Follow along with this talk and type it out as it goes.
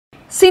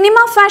Cinema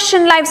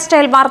fashion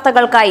lifestyle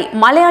വാർത്തകൾക്കായി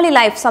Malayali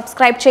life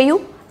subscribe ചെയ്യൂ.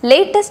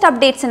 Latest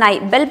അപ്ഡേറ്റ്സിനായി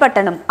bell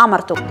ബട്ടണും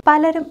അമർത്തൂ.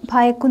 പലരും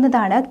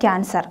ഭയക്കുന്നതാണ്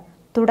ക്യാൻസർ.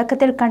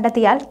 തുടക്കത്തിൽ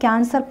കണ്ടെത്തിയാൽ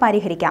ക്യാൻസർ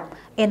പരിഹരിക്കാം.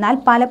 എന്നാൽ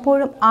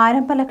പലപ്പോഴും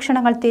ആരംഭ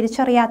ലക്ഷണങ്ങൾ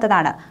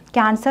തിരിച്ചറിയാത്തതാണ്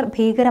ക്യാൻസർ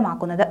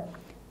ഭീകരമാക്കുന്നത്.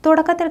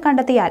 തുടക്കത്തിൽ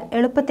കണ്ടെത്തിയാൽ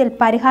എളുപ്പത്തിൽ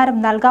പരിഹാരം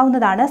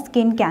നൽകാവുന്നതാണ്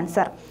സ്കിൻ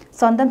ക്യാൻസർ.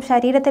 സ്വന്തം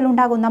ശരീരത്തിൽ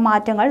ഉണ്ടാകുന്ന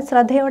മാറ്റങ്ങൾ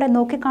ശ്രദ്ധയോടെ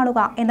നോക്കിക്കാണുക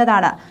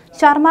എന്നതാണ്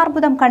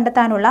ചർമാർബുദം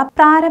കണ്ടെത്താനുള്ള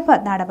പ്രാരംഭ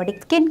നടപടി.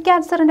 സ്കിൻ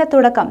ക്യാൻസറിന്റെ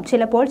തുടക്കം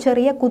ചിലപ്പോൾ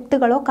ചെറിയ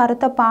കുത്തുകളോ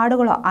കറുത്ത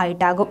പാടുകളോ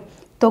ആയിട്ടാകും.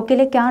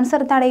 ത്വക്കിലെ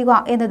ക്യാൻസർ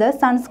തടയുക എന്നത്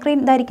സൺസ്ക്രീൻ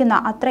ധരിക്കുന്ന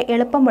അത്ര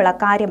എളുപ്പമുള്ള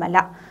കാര്യമല്ല.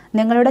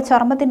 നിങ്ങളുടെ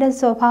ചർമ്മത്തിന്റെ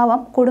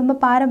സ്വഭാവം, കുടുംബ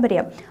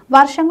പാരമ്പര്യം,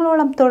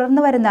 വർഷങ്ങളോളം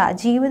തുടർന്നു വരുന്ന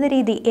ജീവിത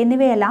രീതി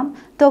എന്നിവയെല്ലാം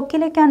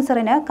ത്വക്കിലെ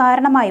ക്യാൻസറിന്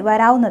കാരണമായി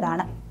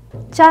വരാവുന്നതാണ്.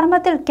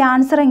 ചർമ്മത്തിൽ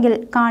ക്യാൻസറെങ്കിൽ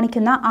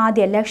കാണിക്കുന്ന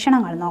ആദ്യ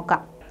ലക്ഷണങ്ങൾ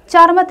നോക്കാം.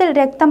 ചർമ്മത്തിൽ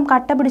രക്തം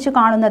കട്ടപിടിച്ചു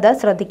കാണുന്നത്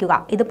ശ്രദ്ധിക്കുക.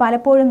 ഇത്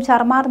പലപ്പോഴും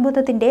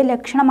ചർമാർബുദത്തിന്റെ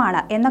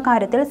ലക്ഷണമാണ് എന്ന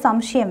കാര്യത്തിൽ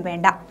സംശയം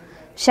വേണ്ട.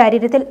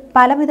 ശരീരത്തിൽ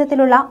പല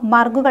വിധത്തിലുള്ള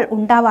മറുകുകൾ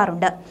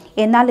ഉണ്ടാവാറുണ്ട്.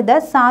 എന്നാൽ ഇത്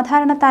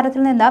സാധാരണ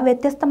തരത്തിൽ നിന്ന്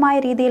വ്യത്യസ്തമായ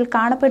രീതിയിൽ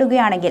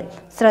കാണപ്പെടുകയാണെങ്കിൽ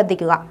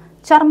ശ്രദ്ധിക്കുക.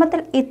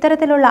 ചർമ്മത്തിൽ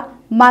ഇത്തരത്തിലുള്ള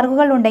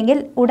മറുകുകൾ ഉണ്ടെങ്കിൽ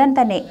ഉടൻ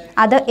തന്നെ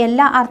അത്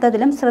എല്ലാ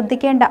അർത്ഥത്തിലും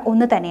ശ്രദ്ധിക്കേണ്ട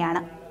ഒന്ന്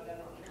തന്നെയാണ്.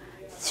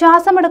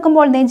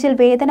 ശ്വാസമെടുക്കുമ്പോൾ നെഞ്ചിൽ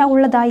വേദന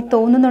ഉള്ളതായി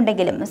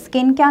തോന്നുന്നുണ്ടെങ്കിലും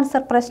സ്കിൻ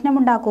ക്യാൻസർ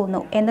പ്രശ്നമുണ്ടാക്കുന്നു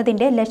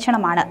എന്നതിൻ്റെ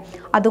ലക്ഷണമാണ്.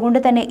 അതുകൊണ്ട്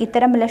തന്നെ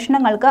ഇത്തരം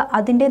ലക്ഷണങ്ങൾക്ക്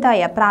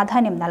അതിൻ്റെതായ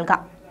പ്രാധാന്യം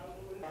നൽകാം.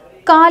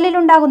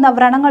 കാലിലുണ്ടാകുന്ന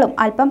വ്രണങ്ങളും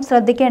അല്പം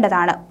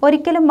ശ്രദ്ധിക്കേണ്ടതാണ്.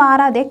 ഒരിക്കലും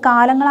മാറാതെ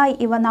കാലങ്ങളായി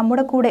ഇവ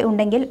നമ്മുടെ കൂടെ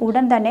ഉണ്ടെങ്കിൽ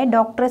ഉടൻ തന്നെ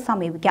ഡോക്ടറെ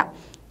സമീപിക്കാം.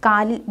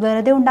 കാലിൽ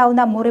വെറുതെ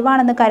ഉണ്ടാവുന്ന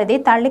മുറിവാണെന്ന് കരുതി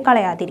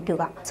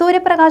തള്ളിക്കളയാതിരിക്കുക.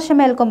 സൂര്യപ്രകാശം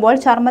ഏൽക്കുമ്പോൾ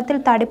ചർമ്മത്തിൽ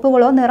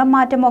തടിപ്പുകളോ നിറം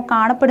മാറ്റമോ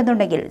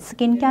കാണപ്പെടുന്നുണ്ടെങ്കിൽ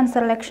സ്കിൻ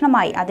ക്യാൻസർ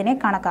ലക്ഷണമായി അതിനെ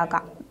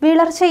കണക്കാക്കാം.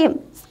 വിളർച്ചയും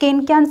സ്കിൻ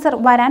ക്യാൻസർ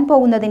വരാൻ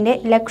പോകുന്നതിൻ്റെ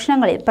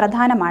ലക്ഷണങ്ങളിൽ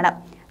പ്രധാനമാണ്.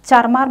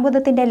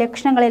 ചർമാർബുദത്തിന്റെ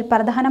ലക്ഷണങ്ങളിൽ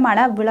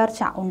പ്രധാനമാണ്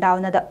വിളർച്ച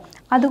ഉണ്ടാവുന്നത്.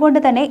 അതുകൊണ്ട്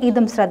തന്നെ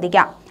ഇതും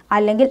ശ്രദ്ധിക്കാം.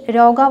 അല്ലെങ്കിൽ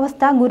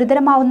രോഗാവസ്ഥ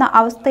ഗുരുതരമാവുന്ന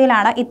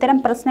അവസ്ഥയിലാണ് ഇത്തരം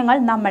പ്രശ്നങ്ങൾ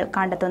നമ്മൾ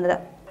കണ്ടെത്തുന്നത്.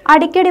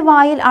 അടിക്കടി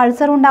വായിൽ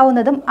അൾസർ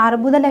ഉണ്ടാവുന്നതും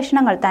അർബുദ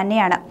ലക്ഷണങ്ങൾ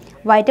തന്നെയാണ്.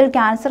 വയറ്റിൽ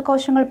ക്യാൻസർ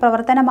കോശങ്ങൾ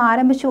പ്രവർത്തനം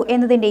ആരംഭിച്ചു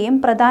എന്നതിൻ്റെയും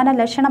പ്രധാന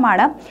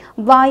ലക്ഷണമാണ്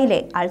വായിലെ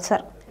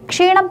അൾസർ.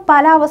 ക്ഷീണം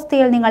പല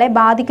അവസ്ഥയിൽ നിങ്ങളെ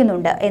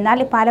ബാധിക്കുന്നുണ്ട്. എന്നാൽ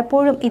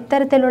പലപ്പോഴും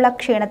ഇത്തരത്തിലുള്ള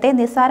ക്ഷീണത്തെ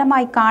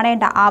നിസ്സാരമായി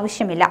കാണേണ്ട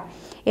ആവശ്യമില്ല.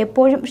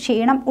 എപ്പോഴും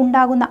ക്ഷീണം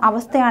ഉണ്ടാകുന്ന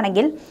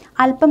അവസ്ഥയാണെങ്കിൽ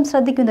അല്പം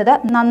ശ്രദ്ധിക്കുന്നത്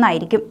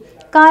നന്നായിരിക്കും.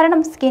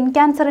 കാരണം സ്കിൻ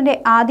ക്യാൻസറിന്റെ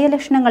ആദ്യ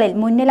ലക്ഷണങ്ങളിൽ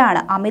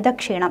മുന്നിലാണ് അമിത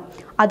ക്ഷീണം.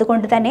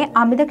 അതുകൊണ്ട് തന്നെ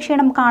അമിത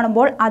ക്ഷീണം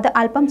കാണുമ്പോൾ അത്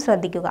അല്പം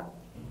ശ്രദ്ധിക്കുക.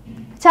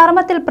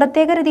 ചർമ്മത്തിൽ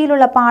പ്രത്യേക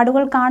രീതിയിലുള്ള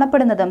പാടുകൾ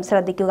കാണപ്പെടുന്നതും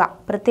ശ്രദ്ധിക്കുക.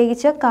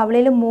 പ്രത്യേകിച്ച്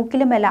കവിളിലും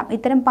മൂക്കിലുമെല്ലാം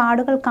ഇത്തരം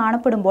പാടുകൾ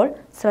കാണപ്പെടുമ്പോൾ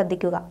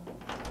ശ്രദ്ധിക്കുക.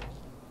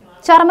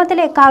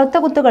 ചർമ്മത്തിലെ കറുത്ത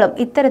കുത്തുകളും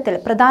ഇത്തരത്തിൽ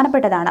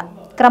പ്രധാനപ്പെട്ടതാണ്.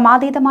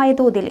 ക്രമാതീതമായ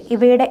തോതിൽ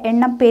ഇവയുടെ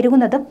എണ്ണം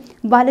പെരുകുന്നതും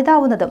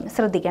വലുതാവുന്നതും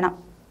ശ്രദ്ധിക്കണം.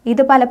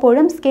 ഇത്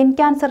പലപ്പോഴും സ്കിൻ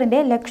ക്യാൻസറിന്റെ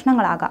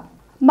ലക്ഷണങ്ങളാകാം.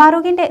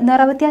 മറുകിന്റെ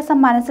നിറവ്യത്യാസം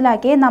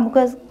മനസ്സിലാക്കി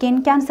നമുക്ക് സ്കിൻ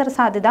ക്യാൻസർ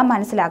സാധ്യത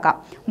മനസ്സിലാക്കാം.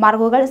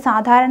 മറുകുകൾ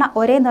സാധാരണ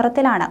ഒരേ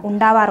നിറത്തിലാണ്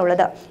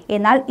ഉണ്ടാവാറുള്ളത്.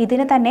 എന്നാൽ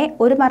ഇതിന് തന്നെ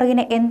ഒരു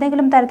മറുകിന്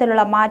എന്തെങ്കിലും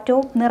തരത്തിലുള്ള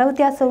മാറ്റവും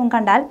നിറവ്യത്യാസവും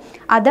കണ്ടാൽ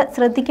അത്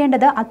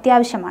ശ്രദ്ധിക്കേണ്ടത്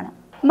അത്യാവശ്യമാണ്.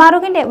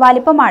 മറുകിന്റെ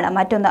വലിപ്പമാണ്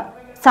മറ്റൊന്ന്.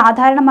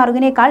 സാധാരണ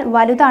മറുകിനേക്കാൾ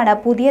വലുതാണ്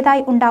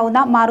പുതിയതായി ഉണ്ടാവുന്ന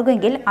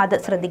മറുകെങ്കിൽ അത്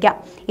ശ്രദ്ധിക്കാം.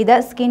 ഇത്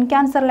സ്കിൻ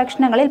ക്യാൻസർ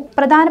ലക്ഷണങ്ങളിൽ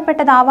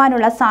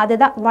പ്രധാനപ്പെട്ടതാവാനുള്ള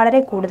സാധ്യത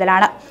വളരെ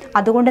കൂടുതലാണ്.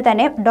 അതുകൊണ്ട്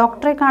തന്നെ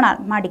ഡോക്ടറെ കാണാൻ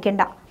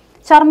മടിക്കേണ്ട.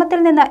 ചർമ്മത്തിൽ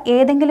നിന്ന്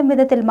ഏതെങ്കിലും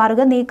വിധത്തിൽ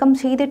മറുക് നീക്കം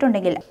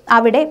ചെയ്തിട്ടുണ്ടെങ്കിൽ,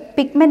 അവിടെ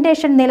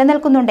പിഗ്മെന്റേഷൻ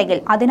നിലനിൽക്കുന്നുണ്ടെങ്കിൽ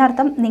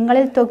അതിനർത്ഥം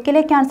നിങ്ങളിൽ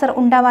ത്വക്കിലെ ക്യാൻസർ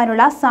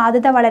ഉണ്ടാവാനുള്ള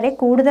സാധ്യത വളരെ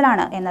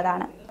കൂടുതലാണ്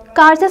എന്നതാണ്.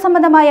 കാഴ്ച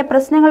സംബന്ധമായ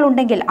പ്രശ്നങ്ങൾ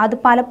ഉണ്ടെങ്കിൽ അത്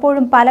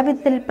പലപ്പോഴും പല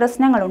വിധത്തിൽ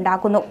പ്രശ്നങ്ങൾ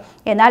ഉണ്ടാക്കുന്നു.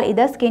 എന്നാൽ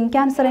ഇത് സ്കിൻ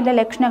ക്യാൻസറിന്റെ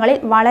ലക്ഷണങ്ങളിൽ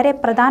വളരെ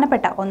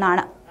പ്രധാനപ്പെട്ട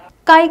ഒന്നാണ്.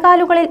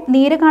 കൈകാലുകളിൽ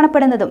നീര്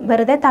കാണപ്പെടുന്നതും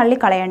വെറുതെ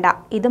തള്ളിക്കളയേണ്ട.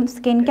 ഇതും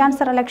സ്കിൻ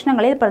ക്യാൻസർ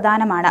ലക്ഷണങ്ങളിൽ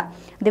പ്രധാനമാണ്.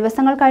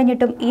 ദിവസങ്ങൾ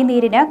കഴിഞ്ഞിട്ടും ഈ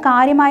നീരിന്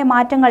കാര്യമായ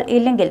മാറ്റങ്ങൾ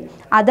ഇല്ലെങ്കിൽ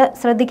അത്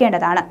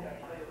ശ്രദ്ധിക്കേണ്ടതാണ്.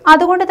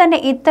 അതുകൊണ്ട് തന്നെ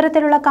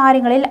ഇത്തരത്തിലുള്ള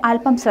കാര്യങ്ങളിൽ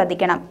അല്പം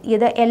ശ്രദ്ധിക്കണം.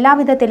 ഇത്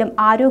എല്ലാവിധത്തിലും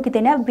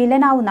ആരോഗ്യത്തിന്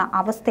വില്ലനാവുന്ന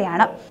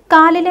അവസ്ഥയാണ്.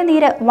 കാലിലെ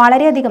നീര്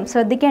വളരെയധികം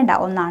ശ്രദ്ധിക്കേണ്ട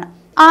ഒന്നാണ്.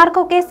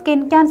 ആർക്കൊക്കെ സ്കിൻ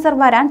ക്യാൻസർ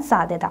വരാൻ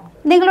സാധ്യത?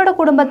 നിങ്ങളുടെ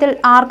കുടുംബത്തിൽ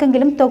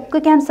ആർക്കെങ്കിലും ത്വക്ക്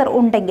ക്യാൻസർ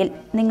ഉണ്ടെങ്കിൽ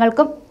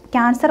നിങ്ങൾക്കും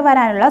ക്യാൻസർ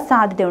വരാനുള്ള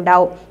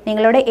സാധ്യതയുണ്ടാവും.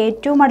 നിങ്ങളുടെ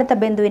ഏറ്റവും അടുത്ത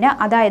ബന്ധുവിന്,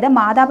 അതായത്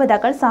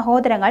മാതാപിതാക്കൾ,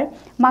 സഹോദരങ്ങൾ,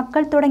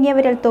 മക്കൾ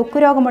തുടങ്ങിയവരിൽ ത്വക്ക്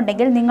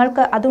രോഗമുണ്ടെങ്കിൽ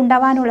നിങ്ങൾക്ക്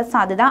അതുണ്ടാവാനുള്ള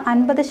സാധ്യത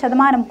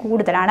 50%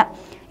 കൂടുതലാണ്.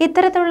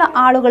 ഇത്തരത്തിലുള്ള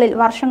ആളുകളിൽ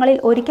വർഷങ്ങളിൽ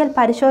ഒരിക്കൽ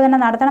പരിശോധന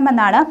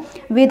നടത്തണമെന്നാണ്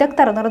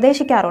വിദഗ്ധർ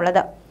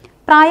നിർദ്ദേശിക്കാറുള്ളത്.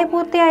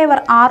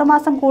 പ്രായപൂർത്തിയായവർ 6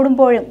 മാസം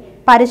കൂടുമ്പോഴും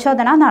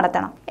പരിശോധന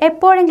നടത്തണം.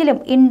 എപ്പോഴെങ്കിലും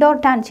ഇൻഡോർ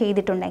ടാൻ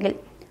ചെയ്തിട്ടുണ്ടെങ്കിൽ.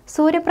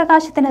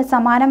 സൂര്യപ്രകാശത്തിന്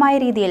സമാനമായ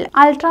രീതിയിൽ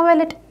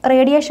അൾട്രാവയലറ്റ്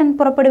റേഡിയേഷൻ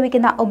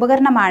പുറപ്പെടുവിക്കുന്ന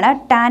ഉപകരണമാണ്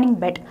ടാനിംഗ്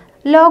ബെഡ്.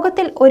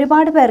 ലോകത്തിൽ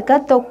ഒരുപാട് പേർക്ക്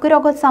ത്വക്ക്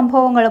രോഗ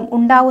സംഭവങ്ങളും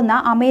ഉണ്ടാവുന്ന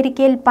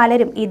അമേരിക്കയിൽ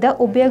പലരും ഇത്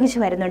ഉപയോഗിച്ചു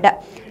വരുന്നുണ്ട്.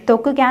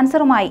 ത്വക്ക്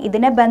ക്യാൻസറുമായി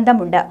ഇതിന്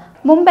ബന്ധമുണ്ട്.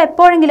 മുമ്പ്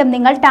എപ്പോഴെങ്കിലും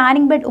നിങ്ങൾ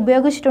ടാനിംഗ് ബെഡ്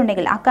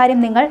ഉപയോഗിച്ചിട്ടുണ്ടെങ്കിൽ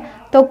അക്കാര്യം നിങ്ങൾ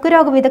ത്വക്ക്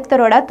രോഗ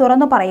വിദഗ്ധരോട്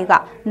തുറന്നു പറയുക.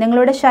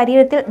 നിങ്ങളുടെ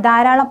ശരീരത്തിൽ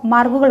ധാരാളം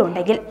മറുകുകൾ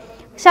ഉണ്ടെങ്കിൽ,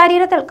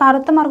 ശരീരത്തിൽ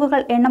കറുത്ത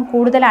മറുകുകൾ എണ്ണം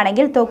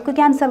കൂടുതലാണെങ്കിൽ ത്വക്ക്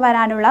ക്യാൻസർ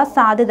വരാനുള്ള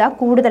സാധ്യത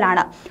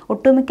കൂടുതലാണ്.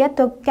 ഒട്ടുമിക്ക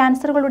ത്വക്ക്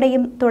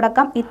ക്യാൻസറുകളുടെയും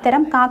തുടക്കം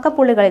ഇത്തരം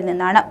കാക്കപ്പുള്ളികളിൽ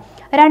നിന്നാണ്.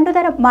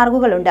 രണ്ടുതരം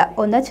മറുകുകളുണ്ട്.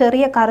 ഒന്ന്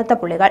ചെറിയ കറുത്ത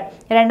പുള്ളികൾ,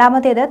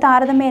 രണ്ടാമത്തേത്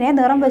താരതമ്യേന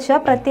നിറം വെച്ച്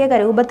പ്രത്യേക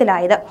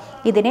രൂപത്തിലായത്.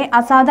 ഇതിനെ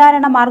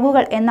അസാധാരണ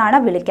മറുകുകൾ എന്നാണ്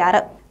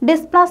വിളിക്കാറ്.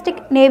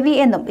 ഡിസ്പ്ലാസ്റ്റിക് നേവി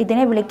എന്നും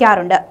ഇതിനെ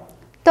വിളിക്കാറുണ്ട്.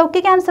 ത്വക്ക്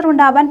ക്യാൻസർ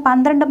ഉണ്ടാവാൻ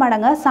 12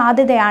 മടങ്ങ്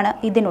സാധ്യതയാണ്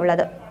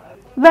ഇതിനുള്ളത്.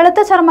 വെളുത്ത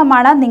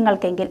ചർമ്മമാണ്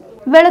നിങ്ങൾക്കെങ്കിൽ.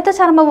 വെളുത്ത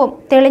ചർമ്മവും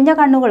തെളിഞ്ഞ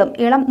കണ്ണുകളും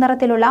ഇളം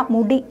നിറത്തിലുള്ള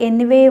മുടി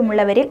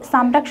എന്നിവയുമുള്ളവരിൽ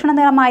സംരക്ഷണ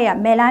നിറമായ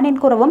മെലാനിൻ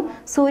കുറവും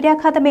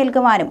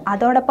സൂര്യാഘാതമേൽക്കുവാനും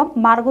അതോടൊപ്പം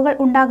മറുകുകൾ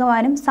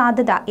ഉണ്ടാകുവാനും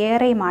സാധ്യത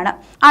ഏറെയുമാണ്.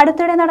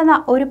 അടുത്തിടെ നടന്ന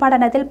ഒരു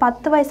പഠനത്തിൽ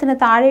 10 വയസ്സിന്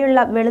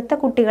താഴെയുള്ള വെളുത്ത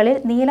കുട്ടികളിൽ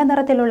നീല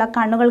നിറത്തിലുള്ള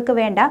കണ്ണുകൾക്ക്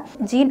വേണ്ട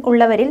ജീൻ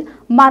ഉള്ളവരിൽ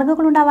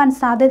മറുകുകൾ ഉണ്ടാവാൻ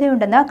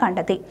സാധ്യതയുണ്ടെന്ന്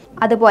കണ്ടെത്തി.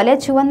 അതുപോലെ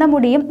ചുവന്ന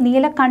മുടിയും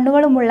നീല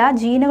കണ്ണുകളുമുള്ള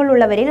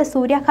ജീനുകളുള്ളവരിൽ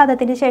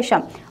സൂര്യാഘാതത്തിന്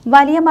ശേഷം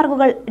വലിയ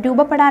മറുകുകൾ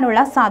രൂപപ്പെടാനുള്ള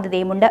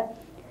സാധ്യതയുമുണ്ട്.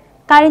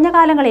 കഴിഞ്ഞ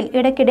കാലങ്ങളിൽ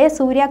ഇടയ്ക്കിടെ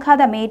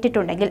സൂര്യാഘാതം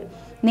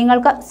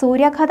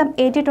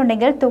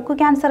ഏറ്റിട്ടുണ്ടെങ്കിൽ ത്വക്ക്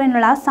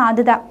ക്യാൻസറിനുള്ള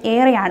സാധ്യത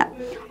ഏറെയാണ്.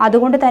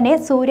 അതുകൊണ്ട് തന്നെ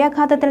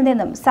സൂര്യാഘാതത്തിൽ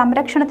നിന്നും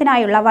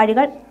സംരക്ഷണത്തിനായുള്ള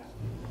വഴികൾ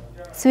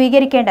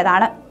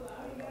സ്വീകരിക്കേണ്ടതാണ്.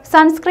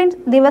 സൺസ്ക്രീൻ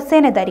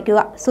ദിവസേന ധരിക്കുക.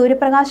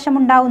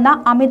 സൂര്യപ്രകാശമുണ്ടാവുന്ന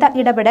അമിത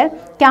ഇടപെടൽ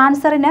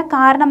ക്യാൻസറിന്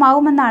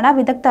കാരണമാകുമെന്നാണ്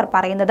വിദഗ്ധർ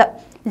പറയുന്നത്.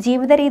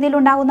 ജീവിത രീതിയിൽ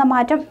ഉണ്ടാകുന്ന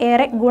മാറ്റം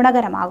ഏറെ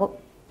ഗുണകരമാകും.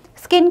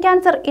 സ്കിൻ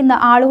ക്യാൻസർ ഇന്ന്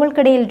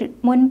ആളുകൾക്കിടയിൽ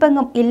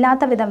മുൻപെങ്ങും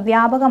ഇല്ലാത്ത വിധം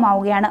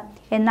വ്യാപകമാവുകയാണ്.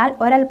 എന്നാൽ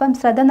ഒരൽപ്പം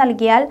ശ്രദ്ധ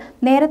നൽകിയാൽ,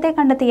 നേരത്തെ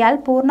കണ്ടെത്തിയാൽ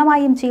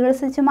പൂർണ്ണമായും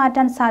ചികിത്സിച്ചു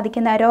മാറ്റാൻ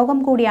സാധിക്കുന്ന രോഗം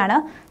കൂടിയാണ്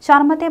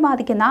ചർമ്മത്തെ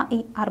ബാധിക്കുന്ന ഈ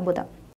അർബുദം.